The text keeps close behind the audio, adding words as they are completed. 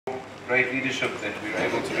great leadership that we were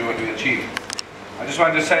able to do what we achieved. I just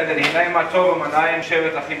wanted to say that it's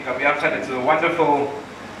a wonderful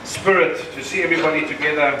spirit to see everybody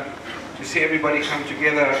together, to see everybody come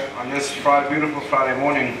together on this beautiful Friday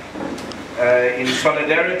morning in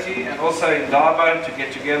solidarity, and also in Indaba to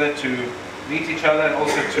get together to meet each other and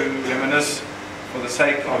also to reminisce for the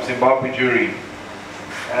sake of Zimbabwe Jewry.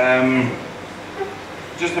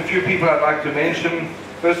 Just a few people I'd like to mention.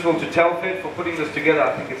 First of all, to Telfed for putting this together.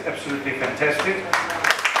 I think it's absolutely fantastic.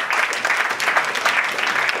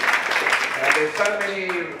 There's so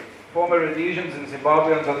many former Rhodesians and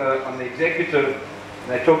Zimbabweans on the executive,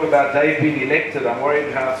 and they talk about Dave being elected. I'm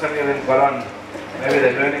worried how some of them got on. Maybe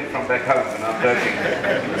they're learning from back home, and I'm joking.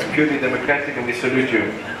 It's purely democratic, and we salute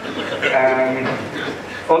you.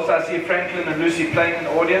 Also, I see Franklin and Lucy playing in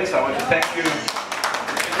the audience. I want to thank you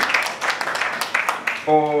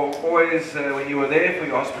for always, when you were there, for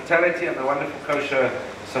your hospitality and the wonderful kosher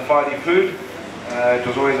Sephardi food. It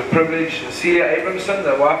was always a privilege. Celia Abramson,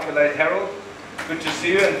 the wife of late Harold, good to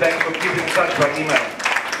see you, and thanks for keeping in touch by email.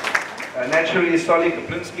 Naturally, Solly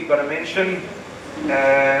Kaplinsky got a mention.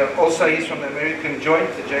 Also, he's from the American Joint,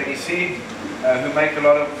 the JDC, who make a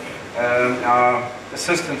lot of our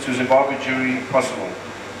assistance to Zimbabwe Jewry possible.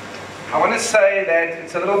 I want to say that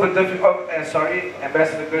it's a little bit difficult.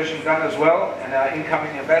 Ambassador Gershon Gunn as well, and our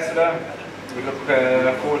incoming ambassador. We look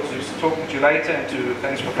forward to talking to you later, and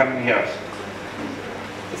thanks for coming here.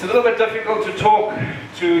 It's a little bit difficult to talk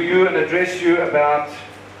to you and address you about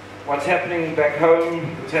what's happening back home,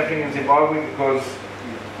 what's happening in Zimbabwe, because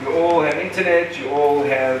you all have internet, you all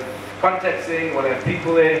have contacts there, you all have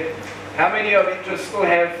people there. How many of you just still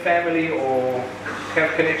have family or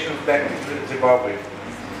have connections back to Zimbabwe?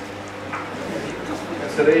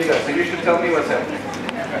 So there you go. So you should tell me what's happening.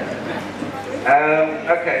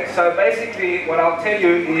 Okay, so basically what I'll tell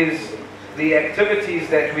you is the activities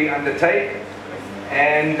that we undertake,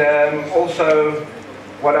 and also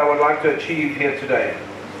what I would like to achieve here today.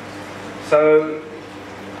 So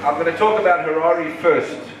I'm going to talk about Harare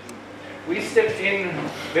first. We stepped in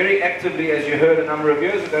very actively, as you heard, a number of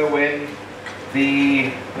years ago when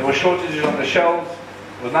there were shortages on the shelves.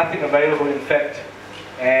 There was nothing available, in fact,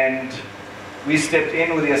 and we stepped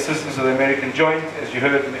in with the assistance of the American Joint, as you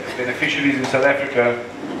heard, beneficiaries in South Africa,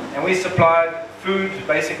 and we supplied food,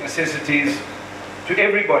 basic necessities, to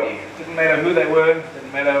everybody. It didn't matter who they were, it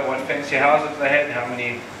didn't matter what fancy houses they had, how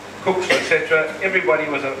many cooks, etc. Everybody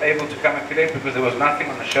was able to come and collect because there was nothing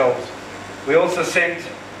on the shelves. We also sent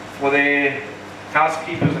for their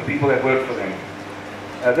housekeepers and people that worked for them.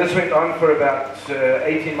 This went on for about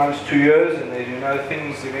 18 months, 2 years, and as you know,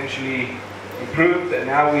 things eventually improved, and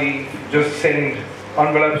now we just send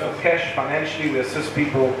envelopes of cash financially. We assist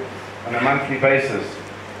people on a monthly basis.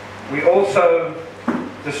 We also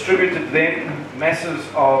distributed then masses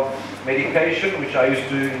of medication, which I used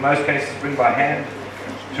to, in most cases, bring by hand,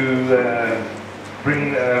 to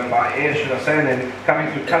bring by air, should I say, and then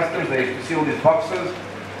coming through customs, they used to see all these boxes,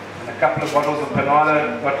 and a couple of bottles of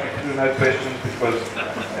panada got me through, no questions, because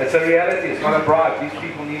it's a reality, it's not a bribe. These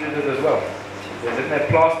people needed it as well. They didn't have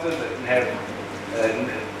plasters, they didn't have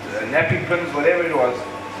nappy pins, whatever it was.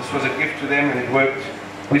 This was a gift to them, and it worked.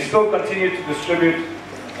 We still continue to distribute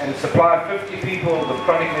and supply 50 people with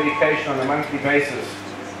chronic medication on a monthly basis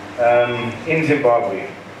in Zimbabwe.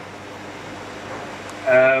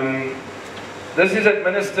 This is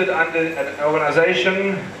administered under an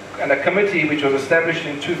organization and a committee which was established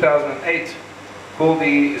in 2008 called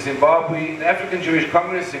the African Jewish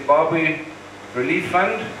Congress Zimbabwe Relief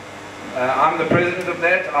Fund. I'm the president of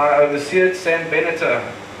that. I oversee it. Sam Bennett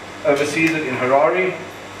oversees it in Harare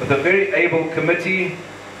with a very able committee.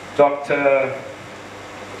 Dr.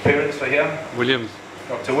 Parents are here. Williams.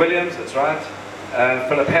 Dr. Williams, that's right.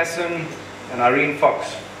 Philip Hassan and Irene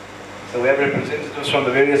Fox. So we have representatives from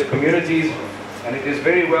the various communities, and it is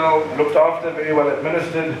very well looked after, very well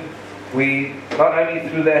administered. We not only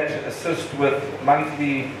through that assist with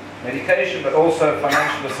monthly medication, but also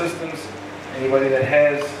financial assistance. Anybody that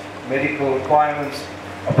has medical requirements,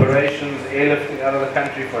 operations, airlifting out of the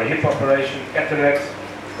country for a hip operation, cataracts,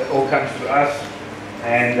 that all comes to us,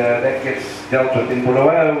 and that gets dealt with. In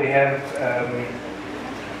Bulawayo we have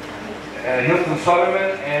Hilton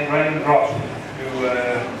Solomon and Raymond Roth, who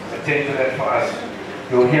attend to that for us.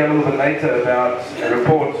 You'll hear a little bit later about a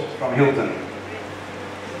report from Hilton.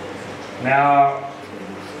 Now,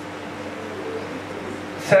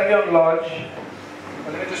 Savion Lodge,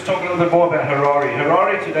 well, let me just talk a little bit more about Harare.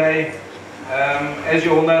 Harare today, as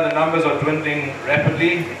you all know, the numbers are dwindling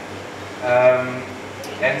rapidly.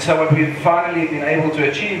 And so what we've finally been able to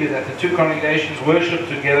achieve is that the two congregations worship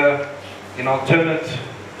together in alternate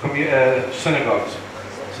synagogues.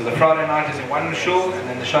 So So the Friday night is in one shul, and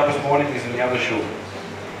then the Shabbos morning is in the other shul.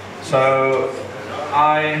 So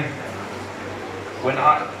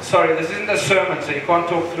sorry, this isn't a sermon, so you can't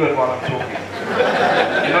talk through it while I'm talking.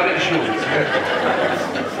 You're not in shul.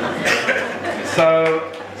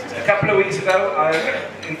 So a couple of weeks ago,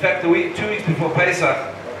 in fact 2 weeks before Pesach,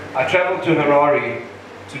 I traveled to Harare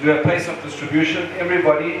to do a Pesach distribution.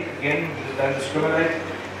 Everybody, again, don't discriminate,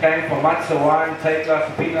 came for matzah, wine,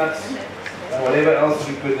 teifach, peanuts, whatever else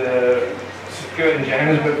we could secure in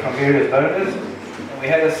Johannesburg from various donors. And we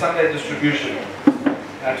had a Sunday distribution.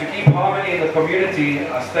 Now, to keep harmony in the community,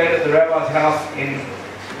 I stayed at the rabbi's house in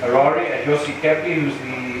Harare at Yossi Kapli, who's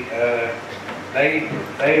the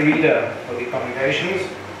lay reader for the congregations.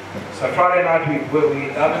 So Friday night we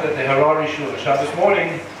davened at the Harare shul. Shabbos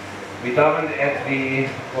morning we davened at the,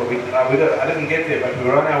 I didn't get there, but we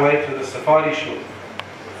were on our way to the Sephardi shul.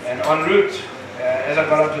 And en route, as I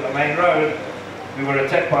got onto the main road, we were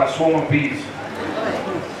attacked by a swarm of bees.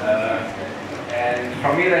 And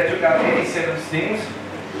from me they took out 87 stings,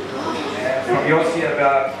 and from Yossi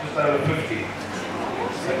about just over 50.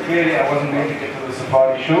 So clearly I wasn't meant to get to the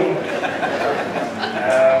Sephardi shul.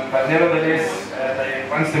 But nevertheless,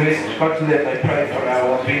 once the message got to them, they prayed for our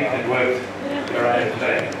well-being and worked where I am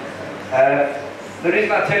today. The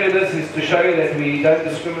reason I tell you this is to show you that we don't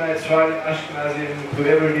discriminate, Sephardim, Ashkenazim,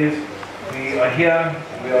 whoever it is. We are here,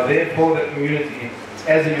 and we are there for the community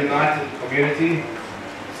as a united community.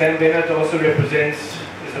 Sam Bennett also is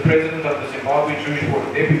the president of the Zimbabwe Jewish Board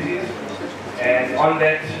of Deputies, and on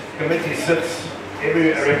that committee sits a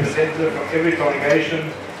representative from every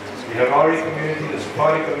congregation, the Harare community, the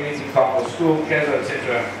Sephardi community, Carmel School, Kaza,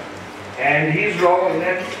 etc. And his role in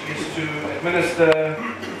that is to administer,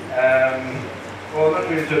 well, not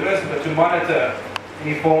really to administer, but to monitor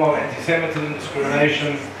any form of anti-Semitism,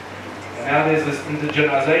 discrimination. And now there's this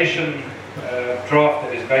indigenization draft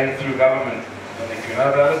that is going through government. I don't know if you know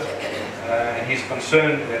about it. And he's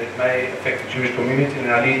concerned that it may affect the Jewish community,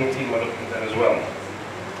 and our legal team are looking at that as well.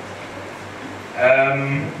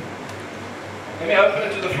 Let me open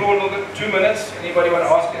it to the floor a little bit, 2 minutes. Anybody want to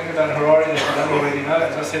ask anything about Harare that you don't already know?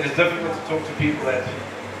 As I said, it's difficult to talk to people that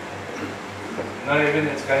know everything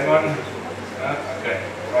that's going on. Okay,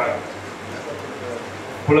 right.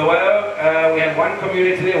 Bulawayo, we have one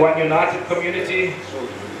community there, one united community.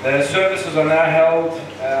 The services are now held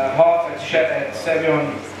half at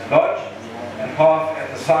Savion Lodge and half at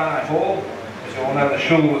the Sinai Hall. As you all know, the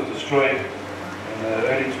shul was destroyed in the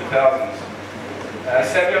early 2000s.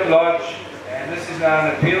 Savion Lodge, and this is now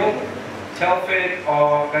an appeal. Telfed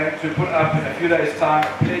are going to put up in a few days' time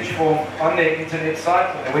a pledge form on their internet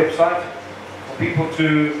site, on their website, for people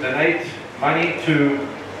to donate money to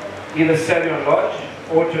either Savion Lodge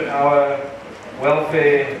or to our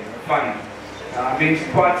welfare fund. I'm being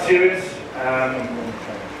quite serious.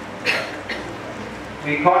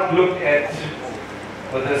 We can't look at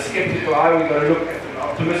with a skeptical eye, we've got to look at an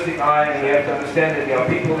optimistic eye, and we have to understand that there are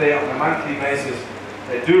people there on a monthly basis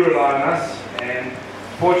that do rely on us, and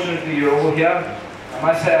fortunately you're all here. I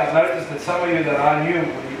must say I've noticed that some of you that I knew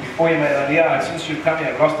before you made Aliyah, since you've come here,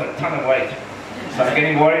 I've lost a ton of weight. So I'm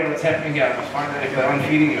getting worried what's happening here. I must find out if they're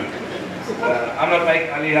unfeeding you. I'm not making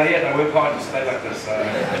Aliyah yet, I work hard to stay like this.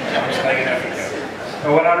 I'm staying in Africa.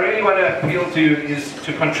 But what I really want to appeal to is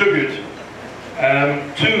to contribute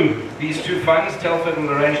to these two funds. Telford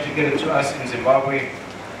will arrange to get it to us in Zimbabwe.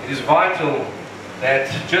 It is vital that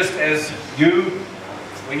just as you,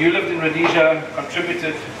 when you lived in Rhodesia,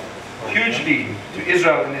 contributed hugely to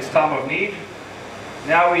Israel in its time of need,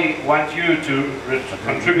 now we want you to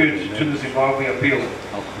contribute to the Zimbabwe appeal.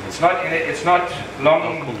 It's not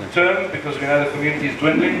long term, because we know the community is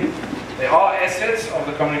dwindling. There are assets of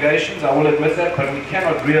the congregations, I will admit that, but we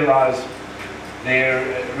cannot realize their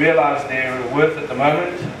worth at the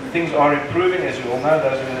moment. Things are improving, as you all know.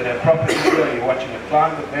 Those of you that have property here, you're watching it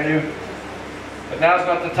climb with value. But now's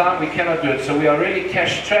not the time, we cannot do it. So we are really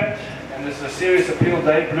cash trapped, and this is a serious appeal.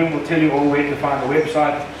 Dave Bloom will tell you all where to find the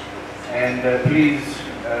website, and please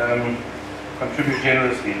contribute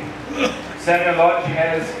generously. Samuel Lodge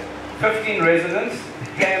has 15 residents,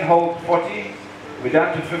 it can hold 40, we're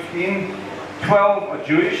down to 15, 12 are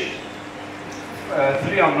Jewish,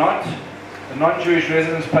 3 are not. The non-Jewish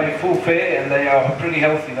residents pay full fare, and they are pretty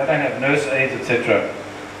healthy, they don't have nurse aides, etc.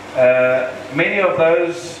 Many of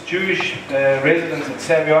those Jewish residents at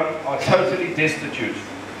Savion are totally destitute.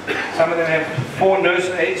 Some of them have 4 nurse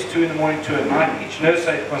aides, 2 in the morning, 2 at night. Each nurse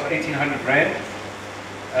aide costs 1,800 rand.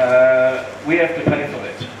 We have to pay for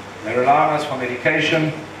that. They rely on us for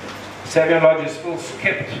medication. Savion Lodge is still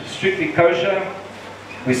kept strictly kosher.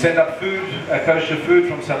 We send up food, kosher food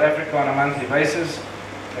from South Africa on a monthly basis.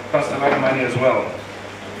 It costs a lot of money as well.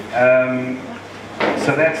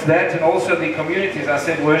 So that's that, and also the communities, I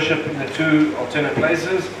said, worship in the two alternate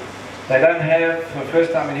places. They don't have, for the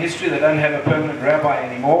first time in history, they don't have a permanent rabbi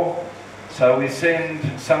anymore. So we send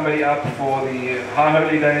somebody up for the High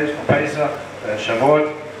Holy Days, for Pesach,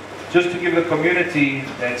 Shavuot, just to give the community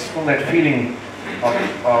that still that feeling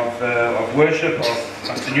of worship, of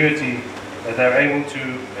continuity, that they're able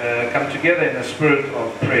to come together in a spirit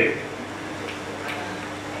of prayer.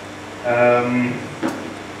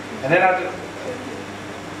 And then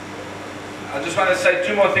I just want to say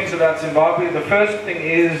two more things about Zimbabwe. The first thing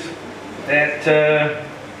is that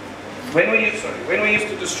when we used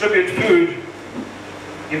to distribute food,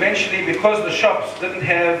 eventually, because the shops didn't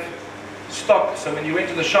have stock, so when you went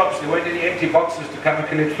to the shops, there weren't any empty boxes to come and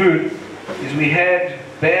collect food, is we had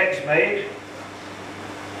bags made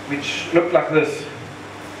which looked like this.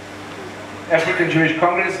 African Jewish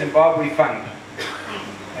Congress, Zimbabwe Fund.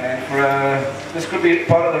 And for this could be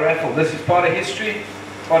part of the raffle. This is part of history,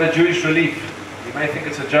 part of Jewish relief. You may think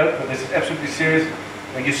it's a joke, but this is absolutely serious.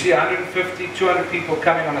 When you see 150, 200 people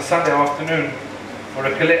coming on a Sunday afternoon for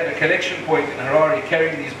a collection point in Harare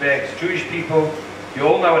carrying these bags, Jewish people, you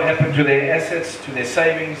all know what happened to their assets, to their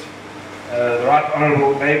savings. The Right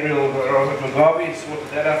Honourable Gabriel Robert Mugabe sorted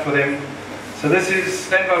that out for them. So this is,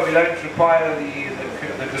 thank God we don't require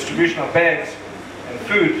the distribution of bags and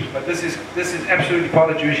food, but this is absolutely part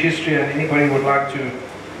of Jewish history, and anybody who would like to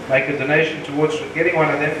make a donation towards getting one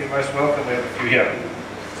of them, you're most welcome. We have a few here.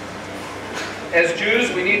 As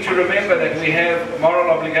Jews, we need to remember that we have a moral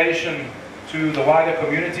obligation to the wider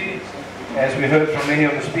community, as we heard from many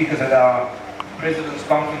of the speakers at our President's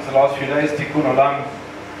Conference the last few days, Tikkun Olam.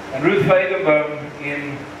 And Ruth Fagenbaum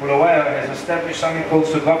in Bulawayo has established something called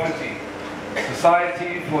Sagopati,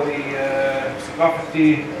 Society for the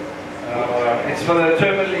Sagopati. It's for the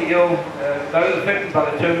terminally ill, those affected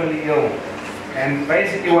by the terminally ill. And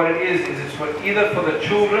basically what it is it's for either for the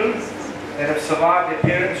children that have survived their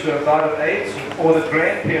parents who have died of AIDS, or the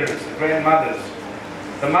grandparents, the grandmothers.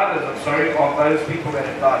 The mothers, I'm sorry, of those people that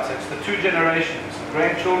have died. So it's the two generations, the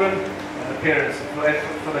grandchildren and the parents,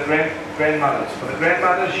 for the grandmothers. For the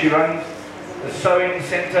grandmothers, she runs the sewing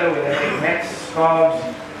center where they make mats, scarves,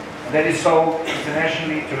 and that is sold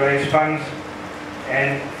internationally to raise funds.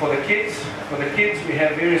 And for the kids, we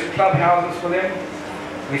have various clubhouses for them.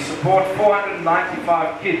 We support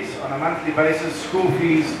 495 kids on a monthly basis, school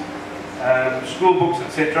fees, school books,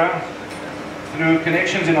 etc. Through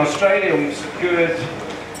connections in Australia, we've secured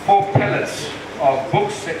 4 pallets of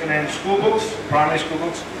books, second-hand school books, primary school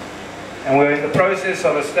books, and we're in the process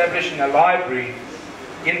of establishing a library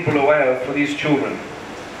in Bulawayo for these children.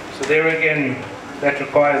 So there again, that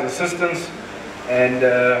requires assistance, and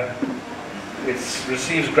it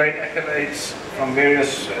receives great accolades from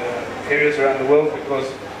various areas around the world, because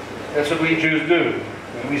that's what we Jews do.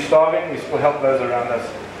 When we're starving, we still help those around us,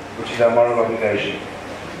 which is our moral obligation.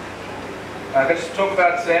 I'm going to just talk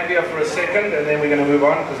about Zambia for a second, and then we're going to move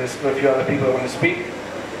on, because there's still a few other people that want to speak.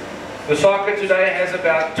 Lusaka today has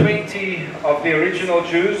about 20 of the original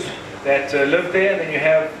Jews that live there, and then you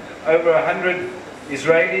have over 100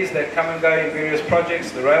 Israelis that come and go in various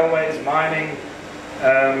projects, the railways, mining.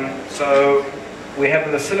 So we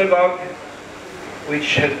have the synagogue,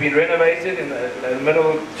 which has been renovated in the middle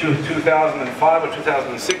of 2005 or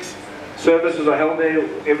 2006. Services are held there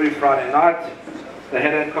every Friday night. They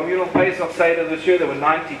had a communal Pesach Seder this year. There were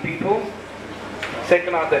 90 people.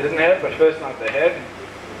 Second night they didn't have, but first night they had.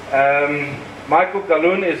 Michael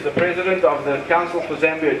Galun is the president of the Council for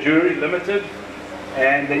Zambia Jewry Limited.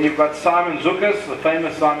 And then you've got Simon Zukas, the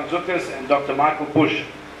famous Simon Zukas, and Dr. Michael Bush,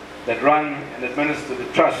 that run and administer the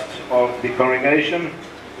trust of the congregation,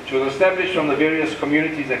 which was established from the various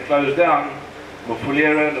communities that closed down,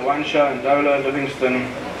 Mufulira, Luwansha, Ndola, Livingston,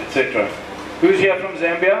 etc. Who's here from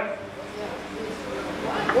Zambia?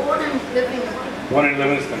 Born in Livingston. Born in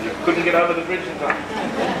Livingston. You couldn't get over the bridge in time.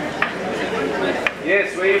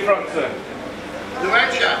 Yes, where are you from, sir?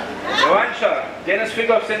 Luwansha. Luwansha. Dennis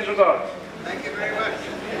Figoff sends regards. Thank you very much.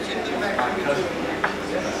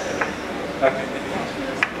 Okay.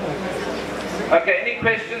 Okay, any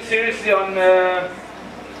questions seriously on,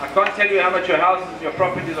 I can't tell you how much your houses, your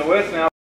properties are worth now.